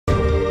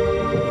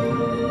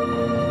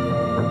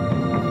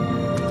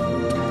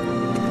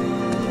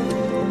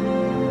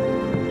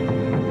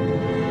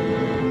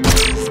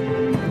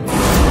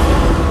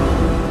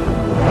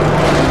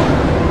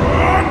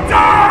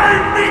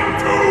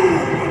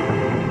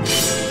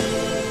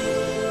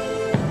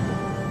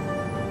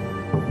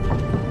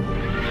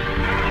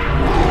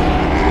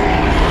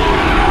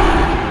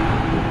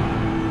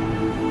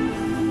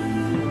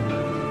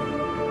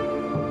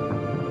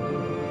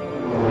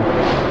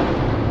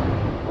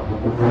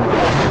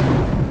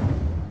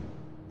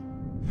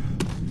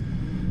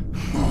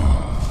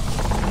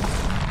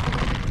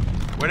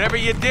Whatever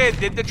you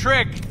did the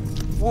trick.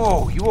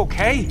 Whoa, you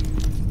okay?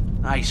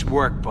 Nice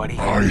work, buddy.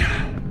 I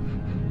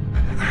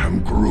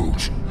am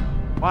Groot.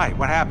 Why?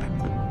 What happened?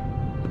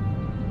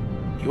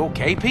 You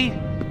okay, Pete?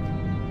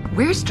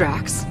 Where's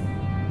Drax?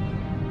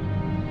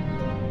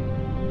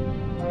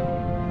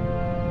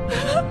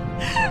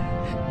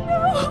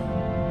 No.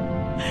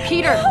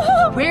 Peter,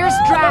 where's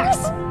Drax?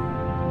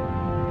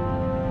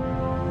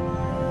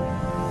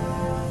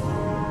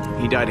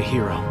 He died a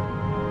hero.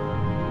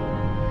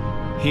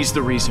 He's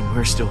the reason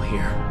we're still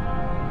here.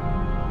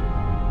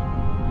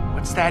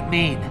 What's that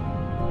mean?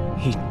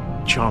 He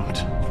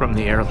jumped from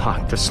the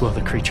airlock to slow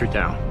the creature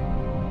down.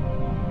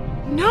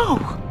 No!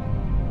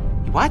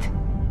 What?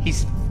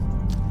 He's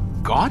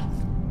gone?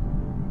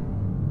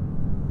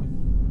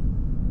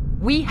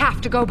 We have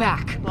to go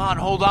back.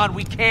 Hold on,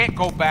 we can't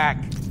go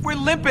back. We're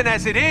limping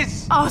as it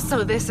is. Oh,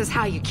 so this is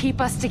how you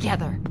keep us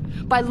together?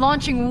 By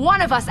launching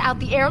one of us out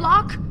the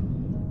airlock?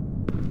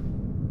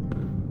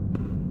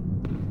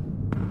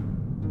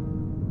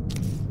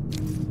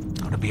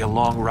 Gonna be a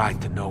long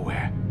ride to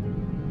nowhere.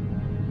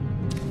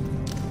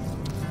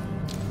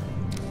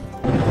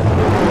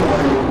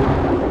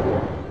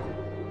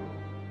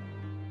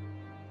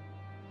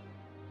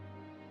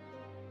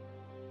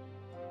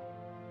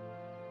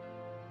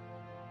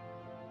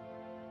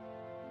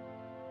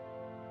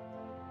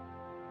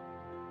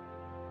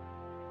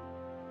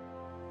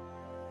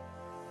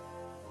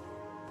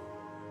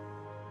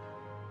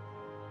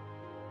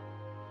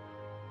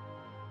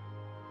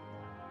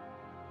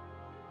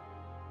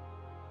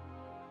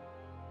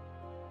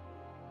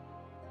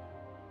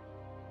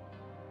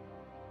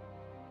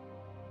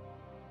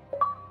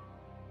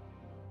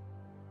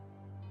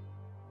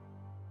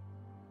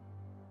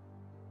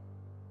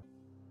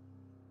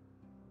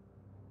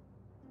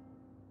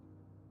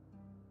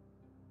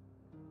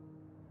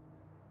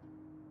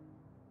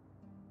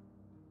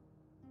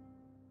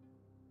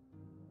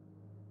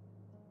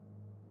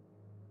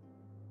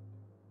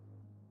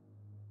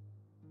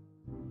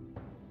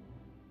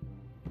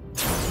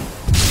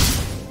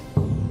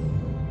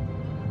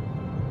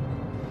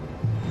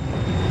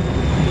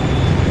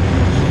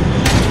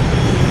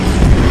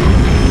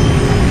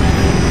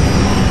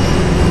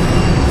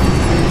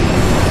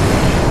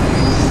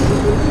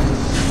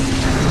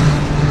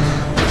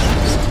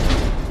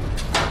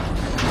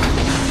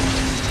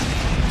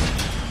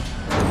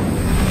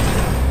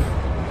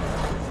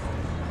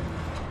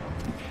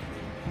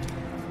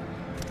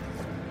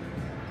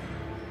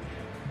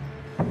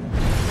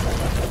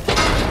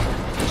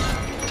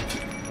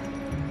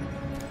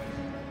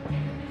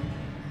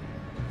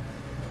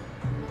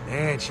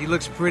 Man, she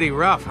looks pretty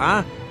rough,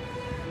 huh?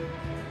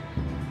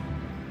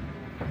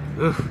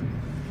 Ugh,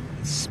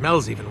 it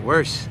smells even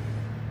worse.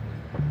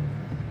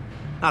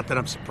 Not that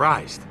I'm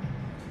surprised.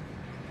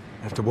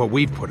 After what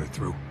we've put her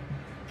through.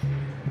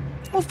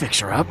 We'll fix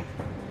her up.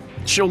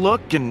 She'll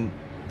look and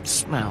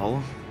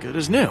smell good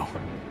as new.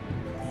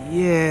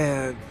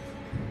 Yeah,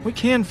 We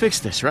can fix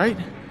this, right?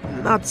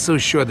 not so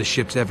sure the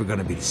ship's ever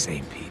gonna be the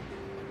same, Pete.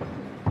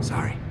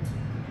 Sorry.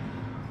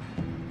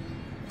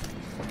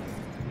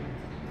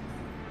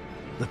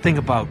 The thing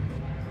about,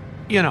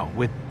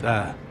 with,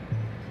 damn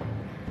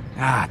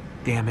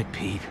it,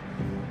 Pete.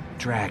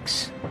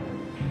 Drax.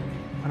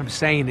 What I'm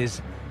saying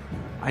is,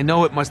 I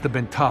know it must have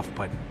been tough,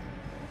 but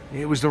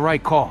it was the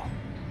right call.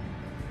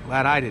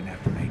 Glad I didn't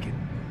have to make it.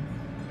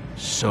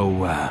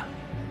 So,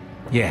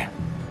 yeah.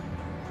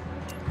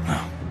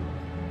 No.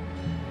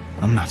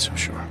 I'm not so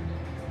sure.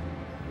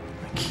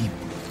 I keep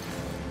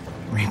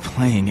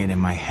replaying it in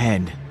my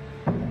head.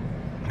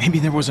 Maybe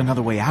there was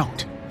another way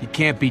out. You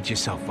can't beat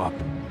yourself up.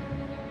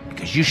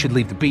 Because you should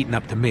leave the beating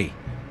up to me.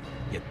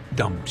 You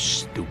dumb,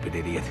 stupid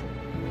idiot.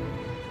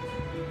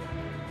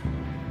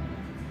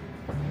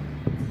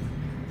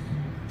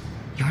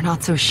 You're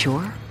not so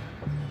sure?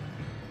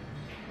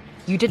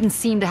 You didn't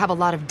seem to have a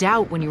lot of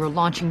doubt when you were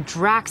launching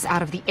Drax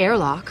out of the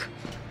airlock.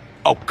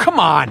 Oh, come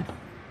on!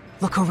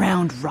 Look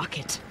around,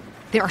 Rocket.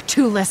 There are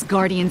 2 less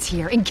Guardians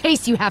here, in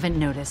case you haven't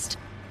noticed.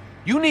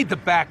 You need to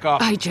back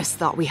up. I just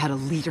thought we had a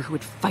leader who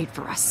would fight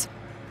for us.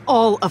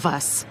 All of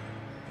us.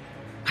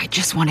 I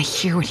just want to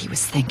hear what he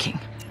was thinking.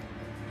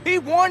 He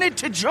wanted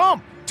to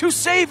jump to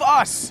save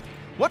us.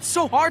 What's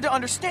so hard to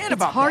understand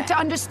about that? It's hard to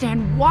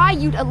understand why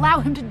you'd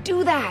allow him to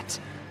do that.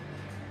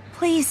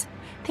 Please,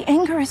 the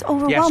anger is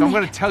overwhelming. Yeah, so I'm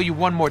gonna tell you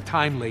one more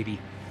time, lady.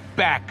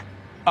 Back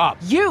up.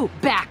 You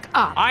back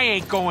up. I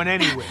ain't going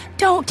anywhere.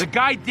 Don't. The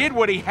guy did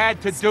what he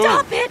had to do.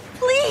 Stop it,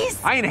 please.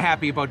 I ain't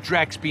happy about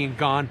Drax being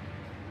gone,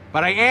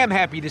 but I am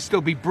happy to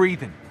still be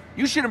breathing.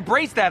 You should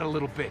embrace that a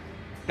little bit.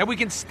 That we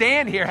can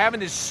stand here having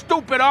this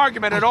stupid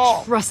argument at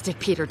all. I trusted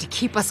Peter to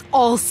keep us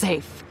all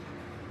safe.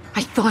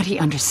 I thought he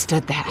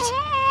understood that.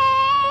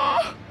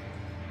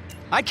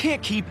 I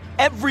can't keep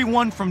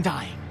everyone from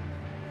dying.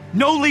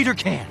 No leader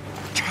can.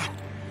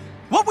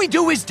 What we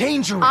do is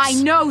dangerous. I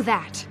know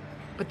that.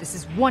 But this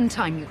is one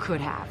time you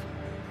could have.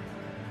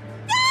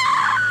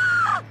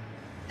 I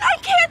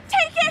can't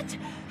take it.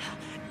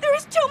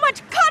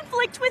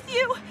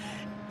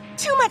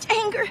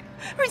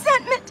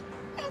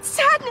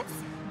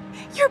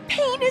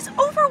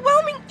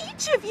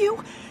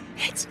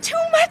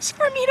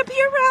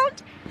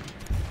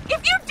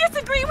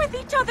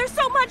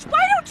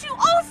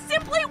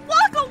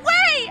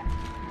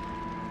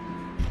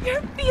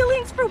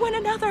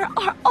 one another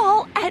are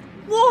all at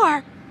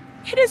war.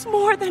 It is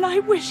more than I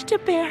wish to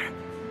bear.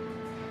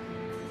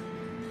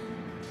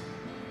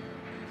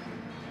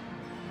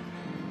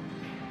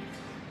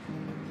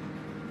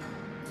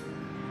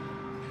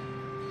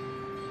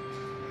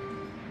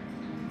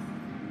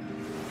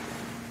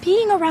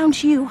 Being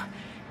around you,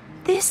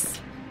 this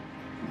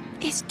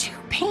is too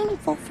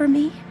painful for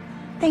me.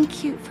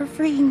 Thank you for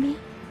freeing me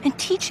and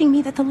teaching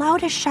me that the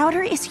loudest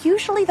shouter is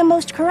usually the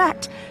most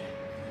correct.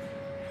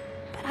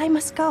 But I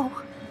must go.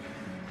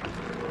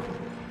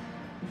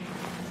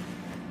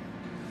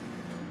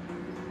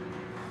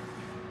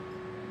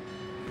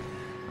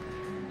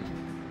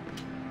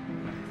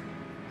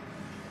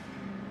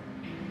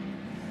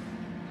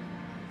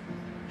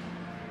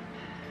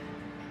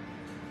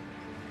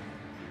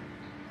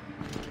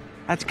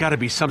 That's gotta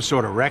be some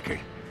sort of record.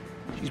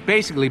 She's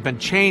basically been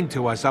chained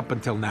to us up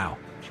until now.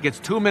 She gets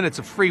 2 minutes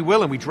of free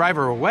will and we drive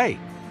her away.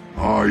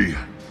 I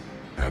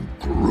am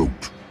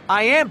Groot.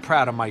 I am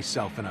proud of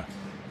myself in a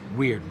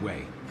weird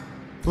way.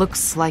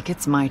 Looks like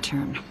it's my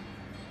turn.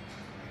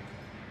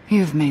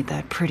 You've made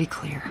that pretty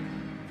clear.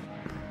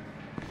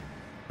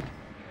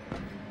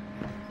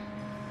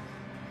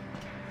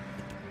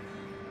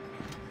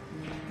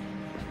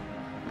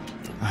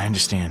 I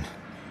understand.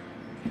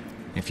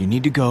 If you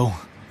need to go,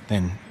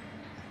 then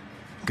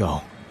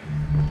go.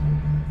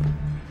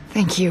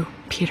 Thank you,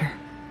 Peter.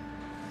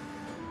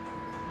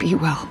 Be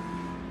well.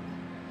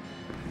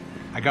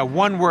 I got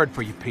one word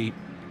for you, Pete.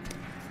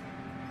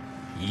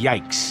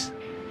 Yikes.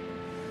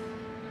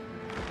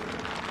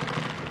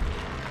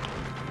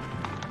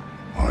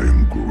 I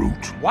am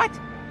Groot. What?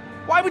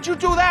 Why would you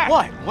do that?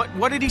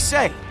 What did he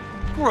say?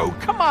 Groot,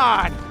 come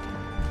on!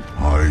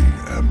 I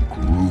am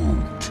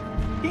Groot.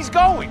 He's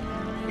going!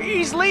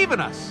 He's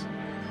leaving us!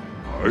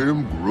 I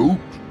am Groot.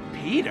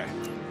 Peter?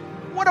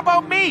 What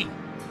about me?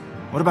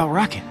 What about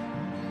Rocket?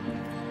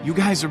 You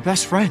guys are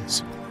best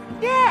friends.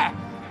 Yeah!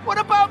 What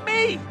about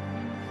me?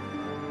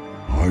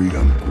 I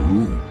am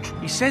Groot.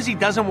 He says he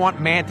doesn't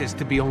want Mantis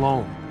to be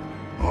alone.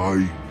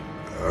 I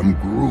am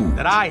Groot.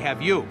 That I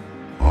have you.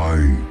 I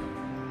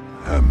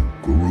am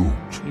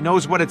Groot. He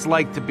knows what it's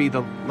like to be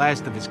the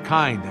last of his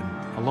kind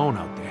and alone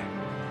out there.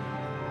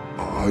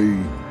 I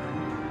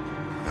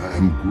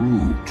am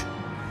Groot.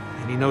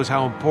 And he knows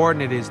how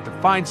important it is to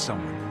find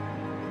someone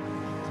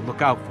to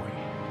look out for you.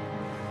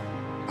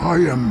 I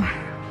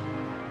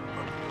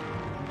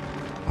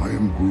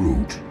am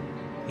Groot.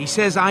 He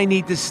says I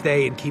need to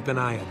stay and keep an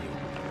eye on you.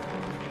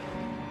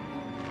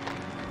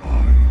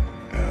 I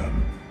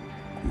am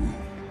Groot.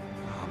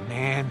 Oh,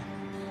 man.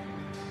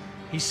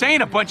 He's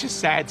saying a bunch of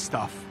sad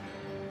stuff.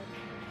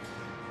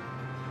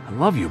 I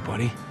love you,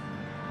 buddy.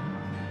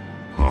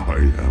 I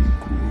am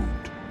Groot.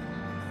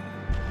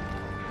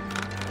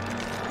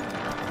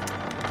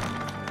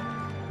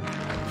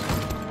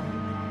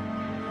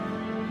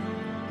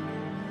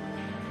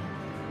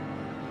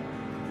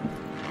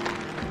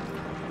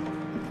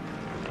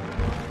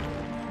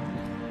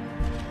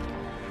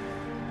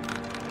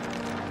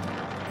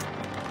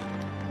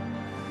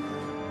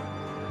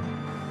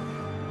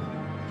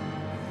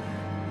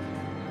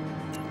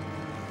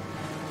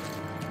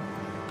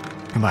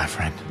 Goodbye,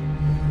 friend.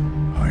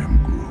 I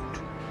am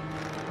Groot.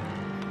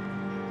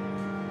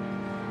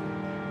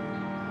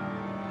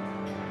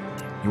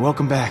 You're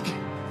welcome back.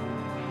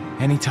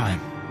 Anytime.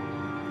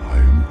 I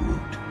am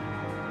Groot.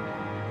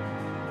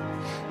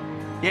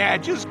 Yeah,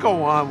 just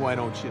go on, why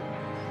don't you?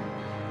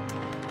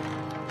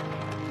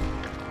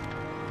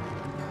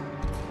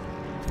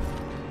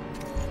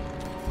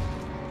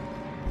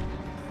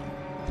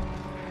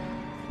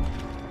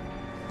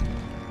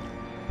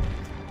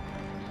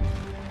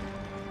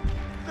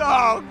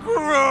 Oh,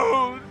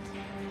 Groot!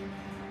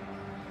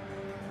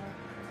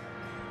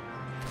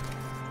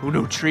 Who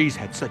knew trees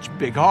had such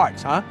big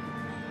hearts, huh?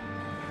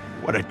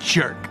 What a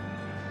jerk.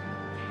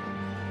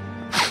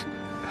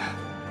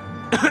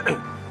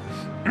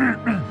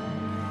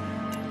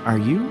 Are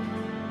you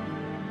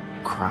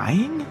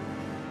crying?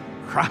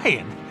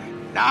 Crying?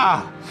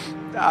 Nah,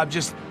 I'm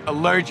just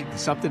allergic to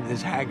something in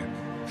this hangar.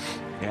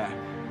 Yeah.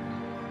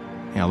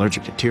 Yeah,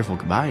 allergic to tearful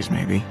goodbyes,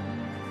 maybe.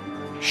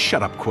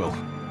 Shut up, Quill.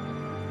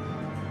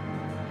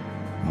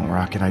 Well,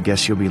 Rocket, I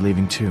guess you'll be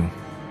leaving too.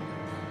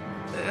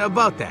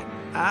 About that,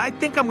 I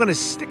think I'm gonna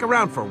stick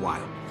around for a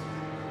while.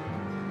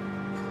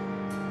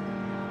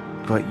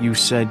 But you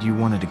said you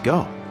wanted to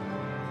go.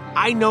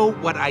 I know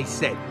what I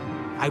said.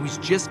 I was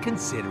just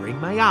considering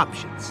my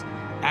options,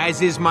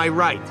 as is my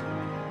right.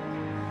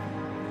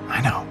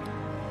 I know.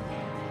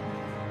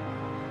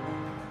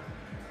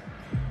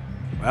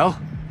 Well,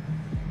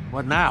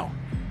 what now?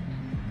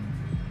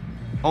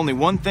 Only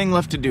one thing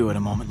left to do at a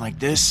moment like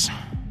this.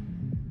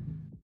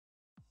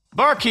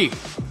 Barkeep,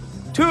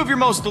 2 of your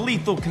most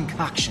lethal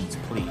concoctions,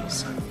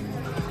 please.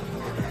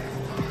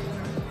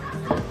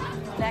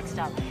 Next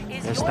up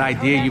is Best your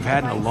idea you've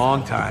had in a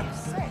long time.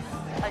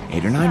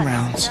 8 or 9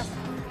 rounds,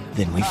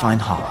 then we find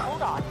Hala.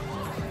 Hold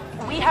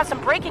on. We have some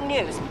breaking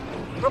news.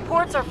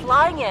 Reports are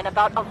flying in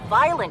about a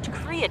violent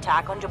Kree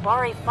attack on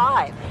Jabari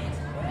 5.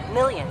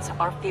 Millions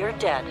are feared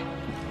dead.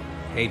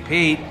 Hey,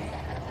 Pete.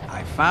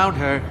 I found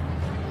her.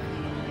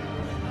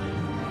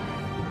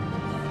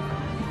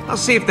 I'll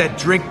see if that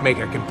drink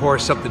maker can pour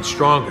something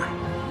stronger.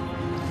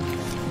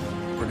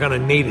 We're gonna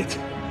need it.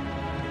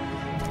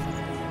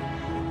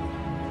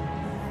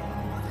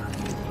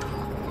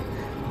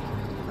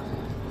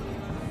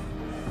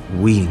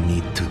 We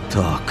need to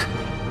talk.